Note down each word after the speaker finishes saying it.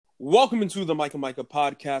Welcome into the Micah Micah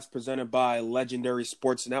podcast presented by Legendary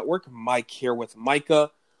Sports Network. Mike here with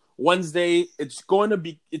Micah. Wednesday, it's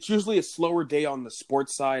usually a slower day on the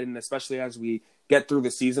sports side, and especially as we get through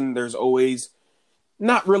the season, there's always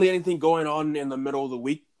not really anything going on in the middle of the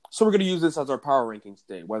week. So we're going to use this as our power rankings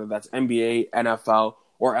day, whether that's NBA, NFL,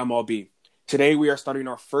 or MLB. Today, we are starting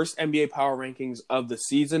our first NBA power rankings of the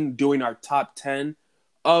season, doing our top 10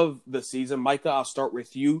 of the season. Micah, I'll start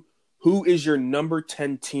with you. Who is your number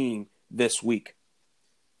 10 team this week?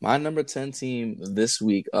 My number 10 team this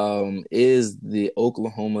week is the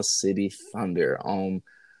Oklahoma City Thunder.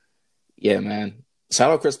 Yeah, man. Shout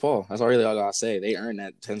out Chris Paul. That's really all I gotta say. They earned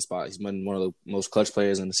that 10 spot. He's been one of the most clutch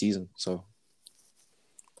players in the season. So,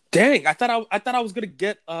 dang, I thought I was gonna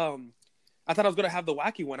get I thought I was gonna have the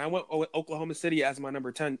wacky one. I went with Oklahoma City as my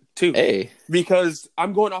number 10 too. Hey, because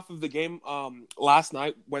I'm going off of the game last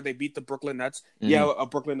night where they beat the Brooklyn Nets. Mm-hmm. Yeah, a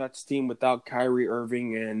Brooklyn Nets team without Kyrie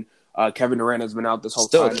Irving and Kevin Durant has been out this whole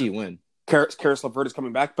time. Still a key win. Karis LeVert is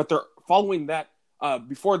coming back, but they're following that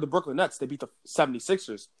before the Brooklyn Nets. They beat the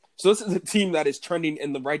 76ers. So this is a team that is trending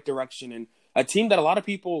in the right direction and a team that a lot of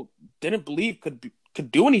people didn't believe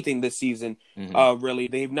could do anything this season. Mm-hmm. Really,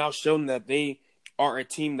 they've now shown that they are a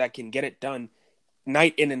team that can get it done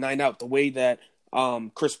night in and night out. The way that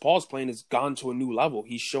Chris Paul's playing has gone to a new level.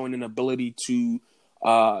 He's showing an ability to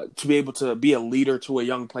be able to be a leader to a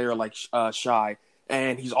young player like Shai,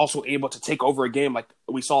 and he's also able to take over a game like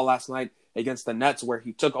we saw last night against the Nets, where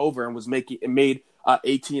he took over and made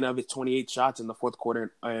 18 of his 28 shots in the fourth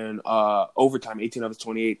quarter and overtime. 18 of his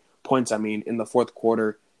 28 points, in the fourth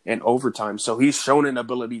quarter and overtime. So he's shown an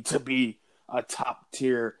ability to be a top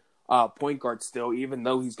tier point guard still, even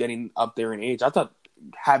though he's getting up there in age. I thought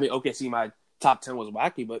having OKC my top 10 was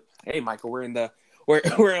wacky, but hey, Michael, we're on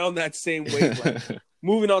that same wavelength.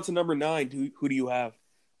 Moving on to number 9, who do you have?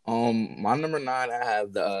 My number 9, I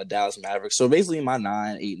have the Dallas Mavericks. So basically, my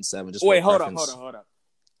 9, 8, and 7. Just wait, hold up.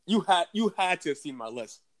 You had to have seen my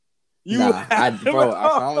list. I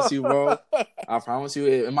promise you, bro. I promise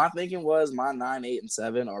you. And my thinking was my 9, 8, and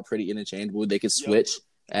 7 are pretty interchangeable. They could switch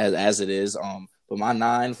as it is. But my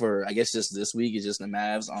 9 for, I guess, just this week is just the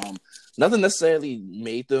Mavs. Nothing necessarily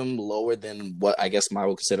made them lower than what I guess I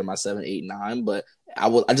would consider my 7, 8, 9. But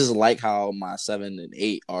I just like how my 7 and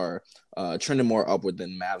 8 are trending more upward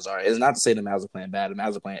than the Mavs are. It's not to say the Mavs are playing bad. The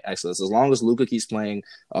Mavs are playing excellent. As long as Luka keeps playing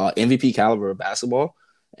MVP caliber of basketball,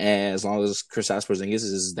 and as long as Kristaps Porzingis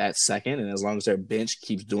is that second, and as long as their bench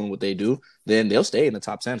keeps doing what they do, then they'll stay in the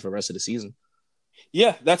top 10 for the rest of the season.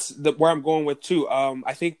 Yeah, that's where I'm going with too.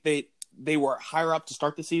 I think they were higher up to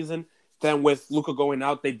start the season than with Luka going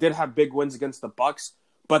out. They did have big wins against the Bucks,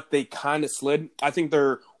 but they kind of slid. I think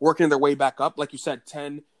they're working their way back up. Like you said,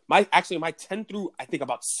 10. My 10 through I think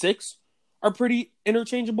about 6 are pretty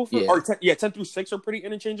interchangeable for 10 through 6 are pretty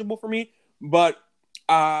interchangeable for me. But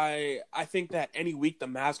I think that any week the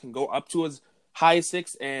Mavs can go up to as high as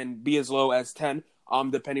 6 and be as low as 10.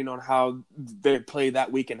 Depending on how they play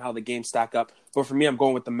that week and how the games stack up. But for me, I'm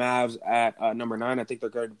going with the Mavs at number 9. I think they're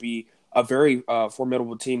going to be a very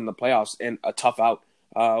formidable team in the playoffs and a tough out,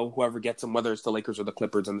 whoever gets them, whether it's the Lakers or the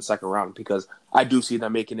Clippers in the second round, because I do see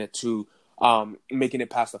them making it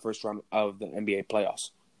past the first round of the NBA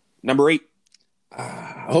playoffs. Number 8.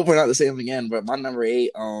 I hope we're not the same again, but my number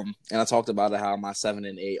 8, and I talked about it, how my 7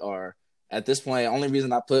 and 8 are at this point. The only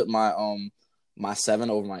reason I put my 7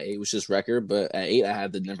 over my 8 was just record, but at 8 I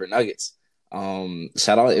have the Denver Nuggets.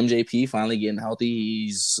 Shout out to MJP finally getting healthy.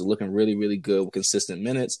 He's looking really, really good with consistent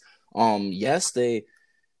minutes. Yes, they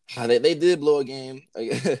did blow a game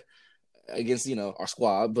against our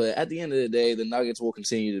squad, but at the end of the day, the Nuggets will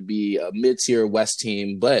continue to be a mid-tier West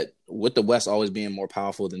team. But with the West always being more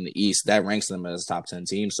powerful than the East, that ranks them as a top 10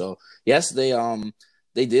 team. So yes, they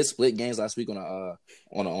did split games last week on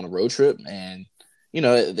a road trip, and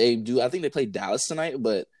they do. I think they played Dallas tonight,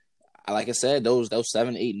 but like I said, those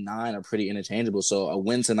 7, 8, and 9 are pretty interchangeable. So a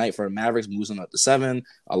win tonight for the Mavericks moves them up to 7.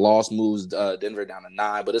 A loss moves Denver down to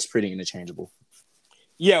 9, but it's pretty interchangeable.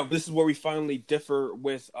 Yeah, this is where we finally differ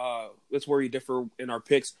with. That's where we differ in our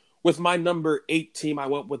picks. With my number 8 team, I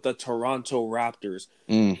went with the Toronto Raptors.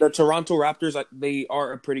 The Toronto Raptors, they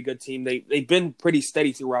are a pretty good team. They've been pretty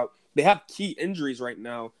steady throughout. They have key injuries right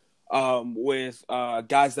now. With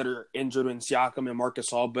guys that are injured in Siakam and Marc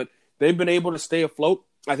Gasol, but they've been able to stay afloat.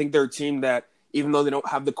 I think they're a team that, even though they don't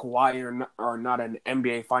have the Kawhi or are not an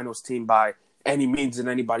NBA Finals team by any means in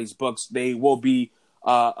anybody's books, they will be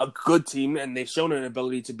a good team, and they've shown an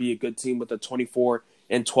ability to be a good team with a 24-12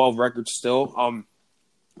 record still.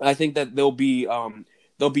 I think that they'll definitely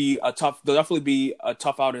be a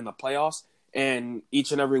tough out in the playoffs, and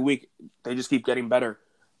each and every week they just keep getting better.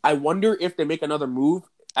 I wonder if they make another move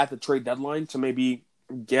at the trade deadline to maybe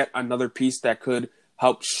get another piece that could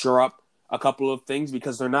help shore up a couple of things,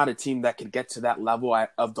 because they're not a team that can get to that level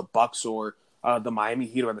of the Bucks or the Miami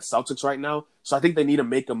Heat or the Celtics right now. So I think they need to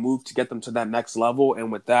make a move to get them to that next level.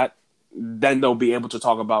 And with that, then they'll be able to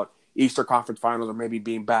talk about Eastern Conference Finals or maybe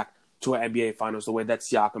being back to an NBA Finals the way that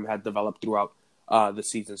Siakam had developed throughout the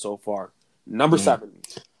season so far. Number 7.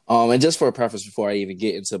 And just for a preface before I even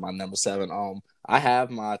get into my number 7, I have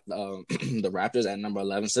my the Raptors at number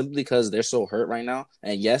 11 simply because they're so hurt right now.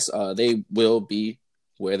 And yes, they will be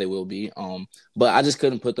where they will be. But I just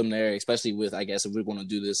couldn't put them there, especially with, I guess, if we're going to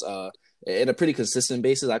do this in a pretty consistent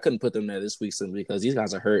basis. I couldn't put them there this week simply because these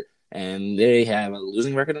guys are hurt and they have a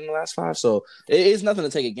losing record in the last 5. So it's nothing to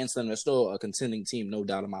take against them. They're still a contending team, no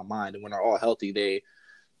doubt in my mind. And when they're all healthy, they're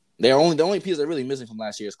the only piece they're really missing from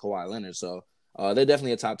last year is Kawhi Leonard. So they're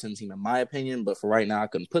definitely a top 10 team in my opinion, but for right now, I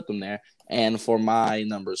couldn't put them there. And for my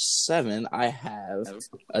number 7, I have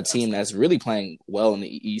a team that's really playing well in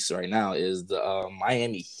the East right now is the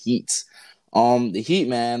Miami Heat. The Heat,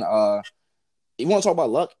 man, you want to talk about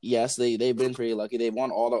luck? Yes, they've been pretty lucky. They've won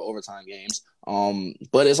all their overtime games.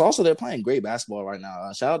 But it's also they're playing great basketball right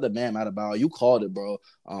now. Shout out to Bam Adebayo. You called it, bro.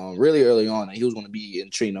 Really early on that he was going to be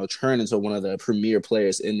turn into one of the premier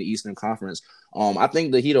players in the Eastern Conference. I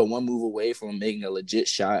think the Heat are one move away from making a legit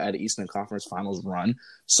shot at the Eastern Conference Finals run.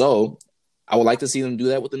 So I would like to see them do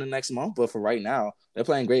that within the next month. But for right now, they're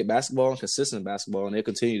playing great basketball and consistent basketball, and they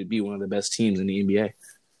continue to be one of the best teams in the NBA.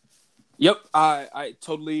 Yep, I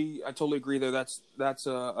totally agree there. That's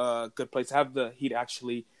a good place to have the Heat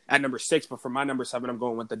actually at number 6. But for my number 7, I'm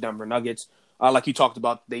going with the Denver Nuggets. Like you talked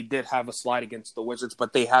about, they did have a slide against the Wizards,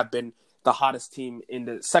 but they have been the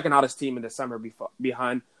second hottest team in December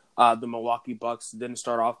behind the Milwaukee Bucks. Didn't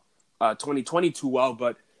start off 2020 too well,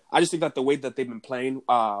 but I just think that the way that they've been playing,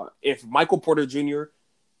 if Michael Porter Jr.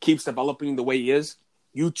 keeps developing the way he is,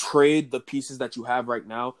 you trade the pieces that you have right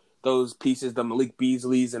now. Those pieces, the Malik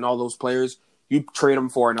Beasleys and all those players, you trade them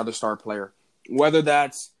for another star player. Whether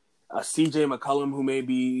that's a CJ McCollum who may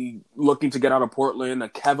be looking to get out of Portland, a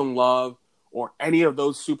Kevin Love, or any of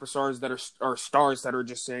those superstars that are stars that are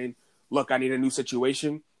just saying, look, I need a new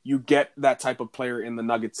situation. You get that type of player in the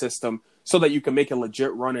Nugget system so that you can make a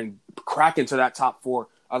legit run and crack into that top 4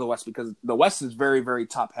 of the West, because the West is very, very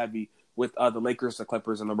top heavy with the Lakers, the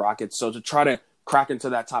Clippers, and the Rockets. So to try to crack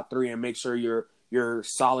into that top 3 and make sure you're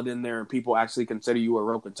solid in there and people actually consider you a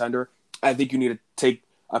real contender, I think you need to take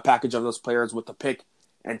a package of those players with the pick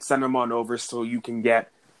and send them on over so you can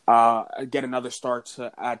get another star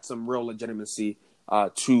to add some real legitimacy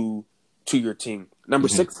to your team. Number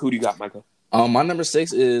 6, who do you got, Michael? My number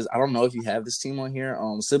 6 is, I don't know if you have this team on here,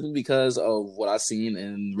 simply because of what I've seen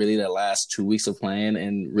in really the last 2 weeks of playing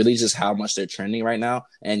and really just how much they're trending right now.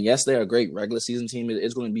 And yes, they're a great regular season team.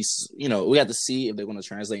 It's going to be, we have to see if they're going to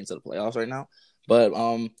translate into the playoffs right now. But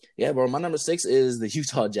yeah, bro, my number 6 is the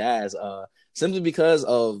Utah Jazz. Simply because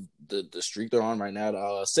of the streak they're on right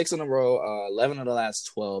now, 6 in a row, 11 of the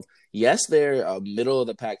last 12. Yes, they're a middle of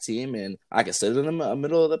the pack team, and I consider them a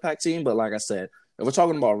middle of the pack team. But like I said, if we're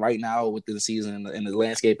talking about right now within the season and the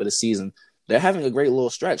landscape of the season, they're having a great little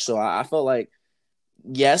stretch. So I felt like,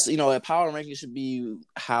 yes, a power ranking should be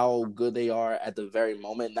how good they are at the very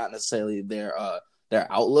moment, not necessarily their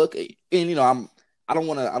outlook. And I don't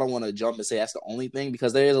want to jump and say that's the only thing,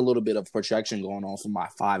 because there is a little bit of projection going on for my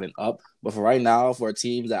 5 and up. But for right now, for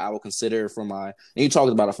teams that I will consider and you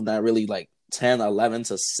talked about it, from that really like 10, 11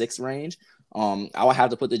 to 6 range, I would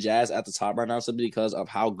have to put the Jazz at the top right now simply because of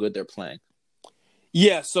how good they're playing.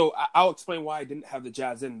 Yeah, so I'll explain why I didn't have the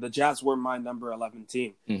Jazz in. The Jazz were my number 11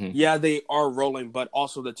 team. Mm-hmm. Yeah, they are rolling, but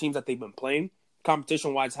also the teams that they've been playing,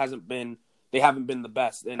 competition-wise, haven't been the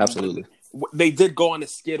best. And absolutely. They did go on a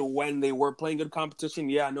skid when they were playing good competition.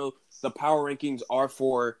 Yeah, I know the power rankings are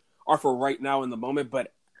for right now in the moment,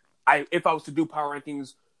 but if I was to do power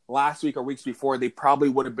rankings last week or weeks before, they probably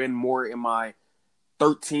would have been more in my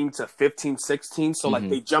 13 to 15, 16. So like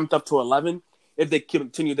they jumped up to 11. If they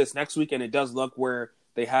continue this next week, and it does look where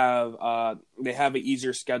they have an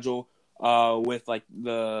easier schedule with like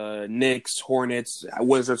the Knicks, Hornets,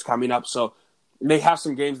 Wizards coming up, so they have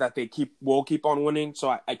some games that they will keep on winning. So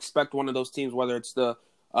I expect one of those teams, whether it's the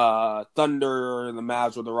Thunder or the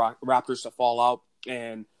Mavs or the Raptors, to fall out,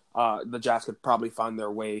 and the Jazz could probably find their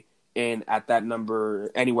way in at that number,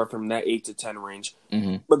 anywhere from that 8 to 10 range.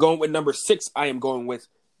 Mm-hmm. But going with number 6, I am going with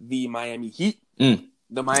the Miami Heat.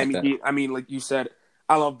 The Miami Heat, I mean, like you said,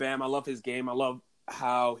 I love Bam. I love his game. I love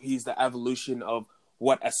how he's the evolution of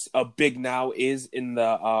what a big now is in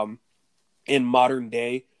the in modern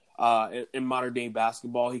day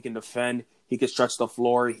basketball. He can defend. He can stretch the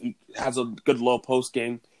floor. He has a good low post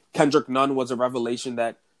game. Kendrick Nunn was a revelation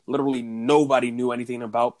that literally nobody knew anything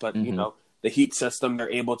about, but the Heat system they're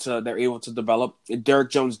able to develop. Derrick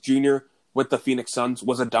Jones Jr. with the Phoenix Suns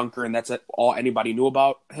was a dunker, and that's all anybody knew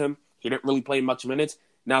about him. He didn't really play much minutes.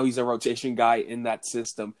 Now he's a rotation guy in that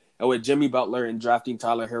system. And with Jimmy Butler and drafting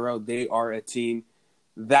Tyler Hero, they are a team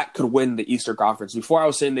that could win the Eastern Conference. Before I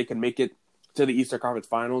was saying they could make it to the Eastern Conference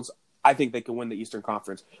Finals, I think they can win the Eastern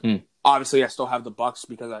Conference. Obviously, I still have the Bucks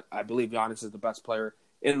because I believe Giannis is the best player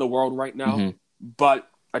in the world right now. But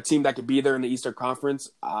a team that could be there in the Eastern Conference,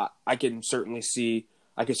 I can certainly see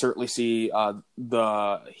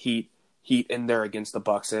the Heat in there against the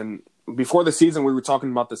Bucks. And before the season, we were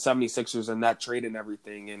talking about the 76ers and that trade and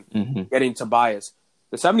everything and getting Tobias.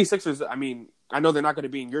 The 76ers, I mean, I know they're not going to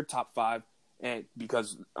be in your top five, and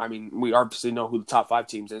because, I mean, we obviously know who the top five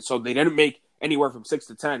teams is. So they didn't make anywhere from 6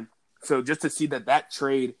 to 10. So just to see that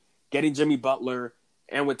trade, getting Jimmy Butler,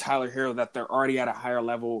 and with Tyler Hero, that they're already at a higher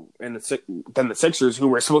level than the Sixers, who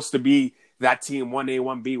were supposed to be that team 1A,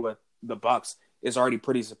 1B with the Bucks, is already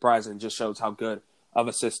pretty surprising. Just shows how good of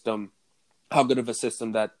a system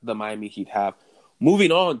that the Miami Heat have.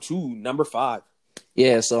 Moving on to number 5.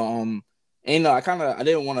 Yeah, so I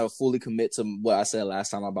didn't want to fully commit to what I said last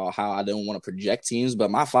time about how I didn't want to project teams, but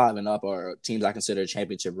my 5 and up are teams I consider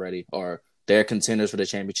championship ready, or they're contenders for the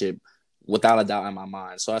championship without a doubt in my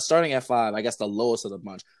mind. So starting at 5, I guess the lowest of the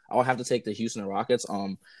bunch, I would have to take the Houston Rockets.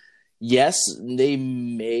 Yes, they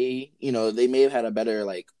may have had a better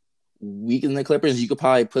week than the Clippers. You could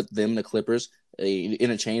probably put them in the Clippers,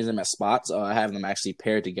 interchange them as spots, have them actually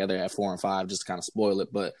paired together at 4 and 5, just to kind of spoil it.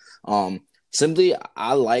 But simply,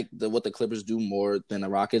 I like what the Clippers do more than the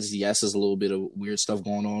Rockets. Yes, there's a little bit of weird stuff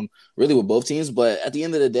going on, really, with both teams. But at the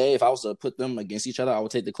end of the day, if I was to put them against each other, I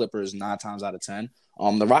would take the Clippers 9 times out of 10.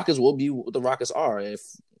 The Rockets will be what the Rockets are if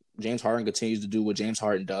James Harden continues to do what James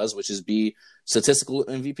Harden does, which is be statistical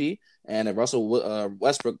MVP. And if Russell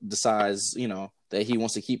Westbrook decides, that he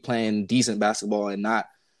wants to keep playing decent basketball and not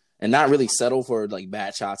really settle for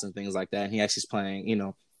bad shots and things like that, and he actually is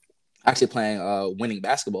playing, winning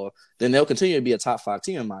basketball, then they'll continue to be a top 5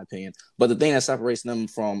 team, in my opinion. But the thing that separates them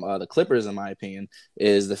from the Clippers, in my opinion,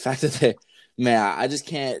 is the fact that I just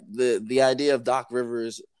can't. The idea of Doc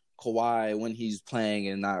Rivers, Kawhi when he's playing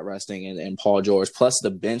and not resting, and Paul George, plus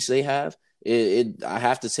the bench they have, I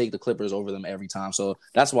have to take the Clippers over them every time. So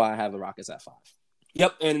that's why I have the Rockets at 5.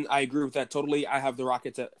 Yep, and I agree with that totally. I have the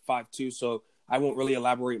Rockets at 5 too, so I won't really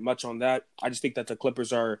elaborate much on that. I just think that the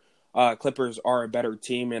Clippers are a better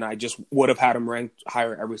team, and I just would have had them ranked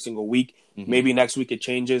higher every single week. Maybe next week it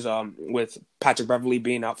changes with Patrick Beverley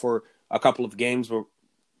being out for a couple of games, but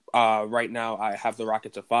right now I have the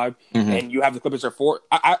Rockets at 5, and you have the Clippers at 4.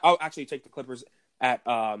 I'll actually take the Clippers at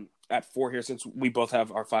 4 here, since we both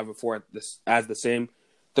have our 5 and 4 as the same.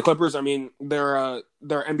 The Clippers, I mean, they're an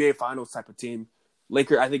NBA Finals type of team.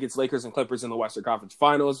 I think it's Lakers and Clippers in the Western Conference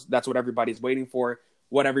Finals. That's what everybody's waiting for,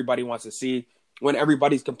 what everybody wants to see. When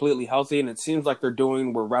everybody's completely healthy, and it seems like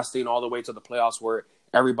we're resting all the way to the playoffs where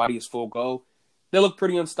everybody is full go, they look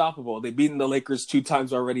pretty unstoppable. They've beaten the Lakers 2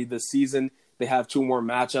 times already this season. They have 2 more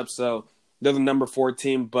matchups, so they're the number 4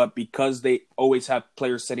 team. But because they always have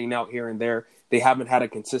players sitting out here and there, they haven't had a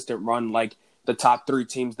consistent run like the top 3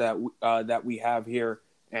 teams that we have here.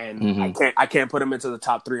 And I can't put them into the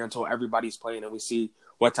top 3 until everybody's playing and we see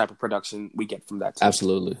what type of production we get from that team.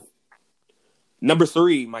 Absolutely. Number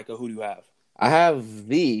 3, Micah, who do you have? I have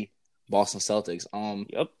the Boston Celtics.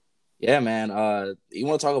 Yep. Yeah, man. You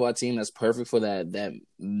want to talk about a team that's perfect for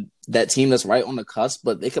that team that's right on the cusp,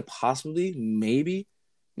 but they could possibly maybe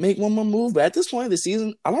make one more move. But at this point of the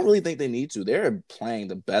season, I don't really think they need to. They're playing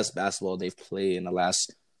the best basketball they've played in the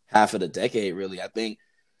last half of the decade, really.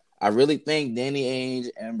 I really think Danny Ainge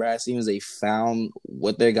and Brad Stevens, they found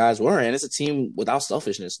what their guys were, and it's a team without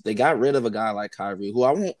selfishness. They got rid of a guy like Kyrie, who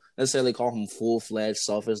I won't necessarily call him full-fledged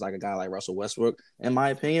selfish like a guy like Russell Westbrook, in my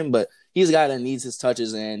opinion, but he's a guy that needs his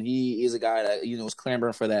touches, and he is a guy that is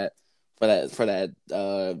clamoring for that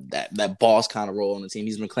boss kind of role on the team.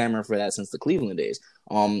 He's been clamoring for that since the Cleveland days.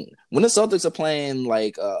 When the Celtics are playing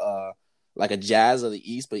like a Jazz of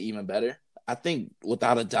the East, but even better, I think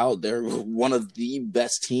without a doubt they're one of the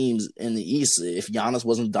best teams in the East. If Giannis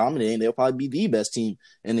wasn't dominating, they'll probably be the best team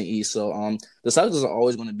in the East. So the Celtics are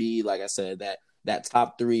always going to be, like I said, that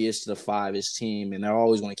top 3-ish to 5-ish team, and they're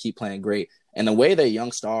always going to keep playing great. And the way their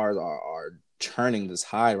young stars are turning this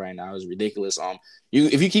high right now is ridiculous.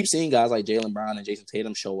 If you keep seeing guys like Jaylen Brown and Jason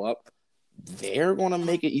Tatum show up, they're going to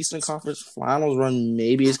make an Eastern Conference Finals run.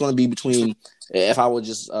 Maybe it's going to be between, if I would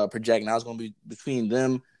just project now, it's going to be between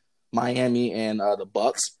them, Miami, and the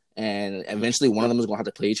Bucks, and eventually one of them is going to have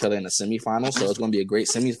to play each other in the semifinals. So it's going to be a great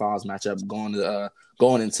semifinals matchup going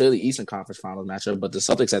going into the Eastern Conference Finals matchup. But the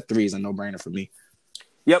Celtics at 3 is a no-brainer for me.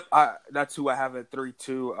 Yep, that's who I have at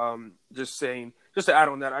 3-2. Just to add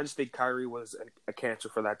on that, I just think Kyrie was a cancer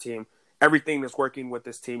for that team. Everything that's working with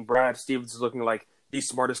this team. Brad Stevens is looking like the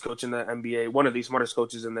smartest coach in the NBA, one of the smartest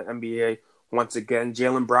coaches in the NBA once again.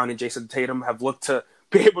 Jaylen Brown and Jason Tatum have looked to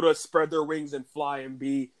be able to spread their wings and fly and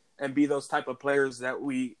be those type of players that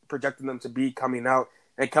we projected them to be coming out.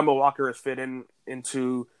 And Kemba Walker has fit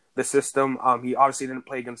into the system. He obviously didn't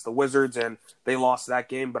play against the Wizards, and they lost that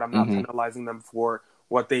game, but I'm not penalizing them for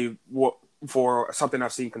for something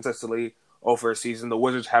I've seen consistently over a season. The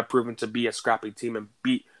Wizards have proven to be a scrappy team and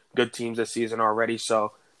beat good teams this season already.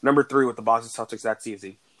 So number 3 with the Boston Celtics, that's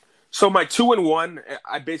easy. So my 2-1,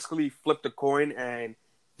 I basically flipped a coin, and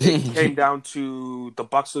it came down to the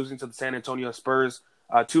Bucks losing to the San Antonio Spurs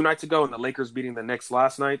 2 nights ago, and the Lakers beating the Knicks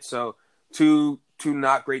last night. So two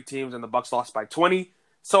not great teams, and the Bucks lost by 20.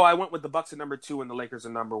 So I went with the Bucks at number 2 and the Lakers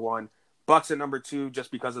at number 1. Bucks at number 2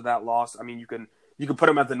 just because of that loss. I mean, you can put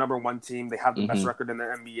them at the number 1 team. They have the best record in the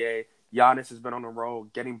NBA. Giannis has been on a roll.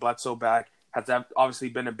 Getting Bledsoe back has obviously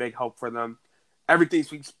been a big help for them. Everything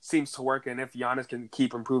seems to work, and if Giannis can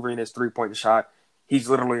keep improving his three-point shot, he's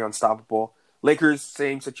literally unstoppable. Lakers,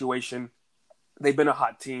 same situation. They've been a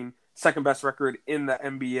hot team. Second best record in the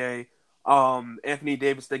NBA. Anthony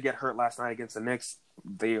Davis did get hurt last night against the Knicks.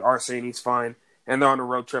 They are saying he's fine, and they're on a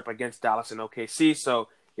road trip against Dallas and OKC. So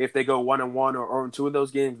if they go 1-1 or 0-2 in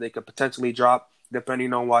those games, they could potentially drop,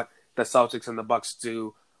 depending on what the Celtics and the Bucks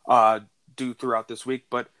do throughout this week.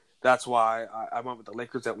 But that's why I went with the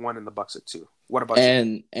Lakers at 1 and the Bucks at 2. What about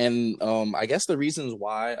you? And I guess the reasons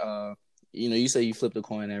why, you say you flipped the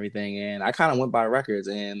coin and everything, and I kind of went by records,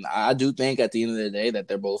 and I do think at the end of the day that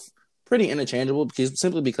they're both pretty interchangeable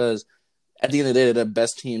because at the end of the day, they're the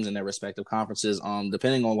best teams in their respective conferences.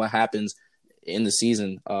 Depending on what happens in the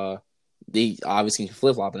season, they obviously can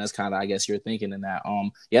flip-flop, and that's kind of, I guess, you're thinking in that.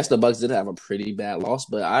 Yes, the Bucks did have a pretty bad loss,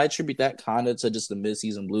 but I attribute that kind of to just the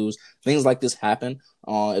midseason blues. Things like this happen.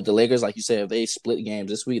 If the Lakers, like you said, if they split games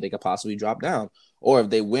this week, they could possibly drop down. Or if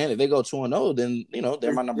they win, if they go 2-0, then,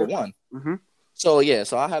 they're my number 1. Mm-hmm.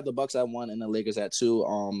 So I have the Bucks at 1 and the Lakers at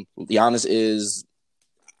 2. Giannis is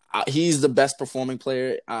he's the best performing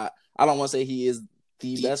player. I don't want to say he is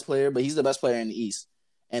the best player, but he's the best player in the East,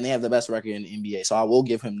 and they have the best record in the NBA. So I will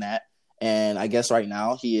give him that. And I guess right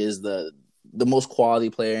now he is the most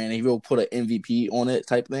quality player. And if you'll put an MVP on it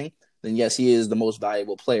type thing, then yes, he is the most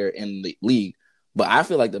valuable player in the league. But I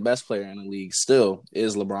feel like the best player in the league still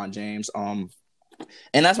is LeBron James.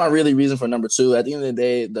 And that's my really reason for number 2. At the end of the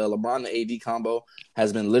day, the LeBron and AD combo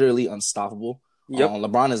has been literally unstoppable. Yep.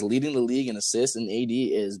 LeBron is leading the league in assists, and AD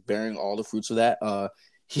is bearing all the fruits of that.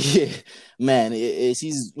 He's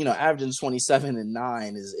averaging 27 and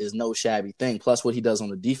 9 is no shabby thing. Plus what he does on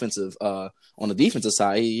the defensive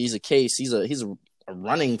side, he's a case. He's a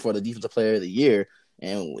running for the defensive player of the year,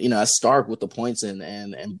 and that's stark with the points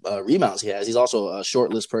and rebounds he has. He's also a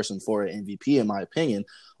shortlist person for an MVP in my opinion.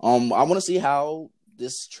 I want to see how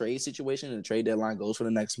this trade situation and the trade deadline goes for the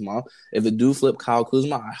next month. If they do flip Kyle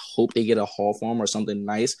Kuzma, I hope they get a haul for him or something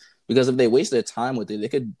nice, because if they waste their time with it, it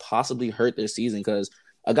could possibly hurt their season, because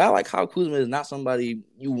a guy like Kyle Kuzma is not somebody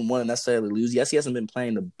you want to necessarily lose. Yes, he hasn't been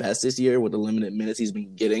playing the best this year with the limited minutes he's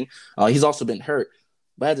been getting. He's also been hurt.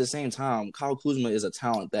 But at the same time, Kyle Kuzma is a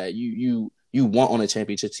talent that you want on a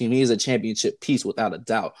championship team. He is a championship piece without a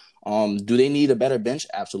doubt. Do they need a better bench?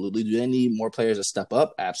 Absolutely. Do they need more players to step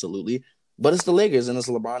up? Absolutely. But it's the Lakers and it's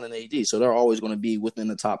LeBron and AD, so they're always going to be within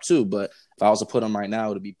the top 2. But if I was to put them right now,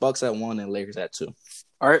 it would be Bucks at 1 and Lakers at 2.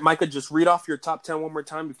 All right, Micah, just read off your top 10 one more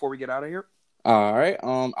time before we get out of here. All right.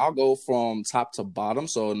 I'll go from top to bottom.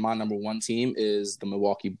 So my number 1 team is the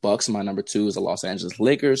Milwaukee Bucks. My number 2 is the Los Angeles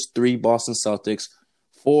Lakers. 3, Boston Celtics.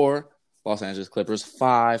 4, Los Angeles Clippers.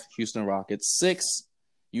 5, Houston Rockets. 6,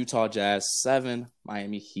 Utah Jazz. 7,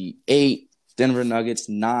 Miami Heat. 8, Denver Nuggets.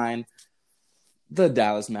 9, the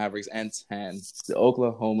Dallas Mavericks. And 10, the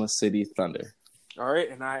Oklahoma City Thunder. All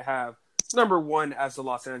right, and I have number 1 as the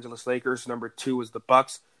Los Angeles Lakers. Number 2 is the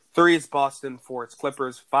Bucks. 3 is Boston. 4 is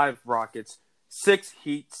Clippers. 5, Rockets. 6,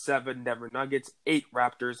 Heat. 7, Denver Nuggets. 8,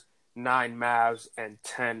 Raptors. 9, Mavs. And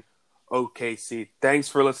 10, OKC. Thanks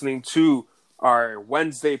for listening to our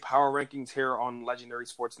Wednesday Power Rankings here on Legendary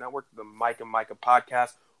Sports Network, the Mike and Micah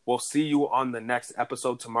podcast. We'll see you on the next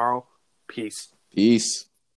episode tomorrow. Peace. Peace.